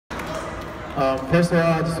First of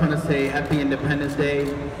all, I just want to say Happy Independence Day.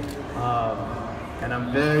 And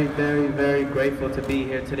I'm very, very, very grateful to be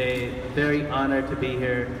here today. Very honored to be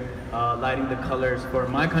here, lighting the colors for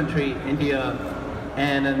my country, India,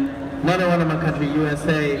 and another one of my country,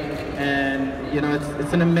 USA. And you know,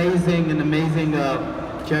 it's an amazing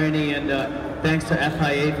journey. And thanks to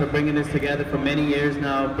FIA for bringing this together for many years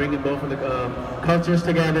now, bringing both of the cultures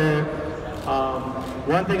together.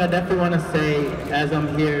 One thing I definitely want to say as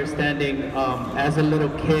I'm here standing, as a little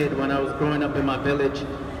kid when I was growing up in my village,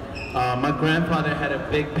 my grandfather had a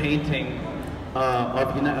big painting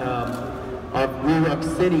of New York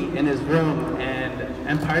City in his room, and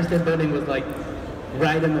Empire State Building was like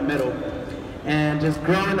right in the middle. And just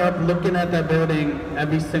growing up looking at that building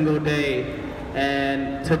every single day,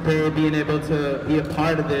 and today being able to be a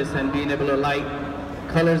part of this and being able to light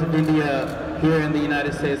colors of India here in the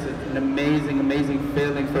United States is an amazing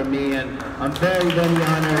feeling for me, and I'm very, very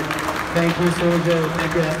honored. Thank you, Sergio.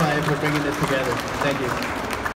 Thank you, FIA, for bringing this together. Thank you.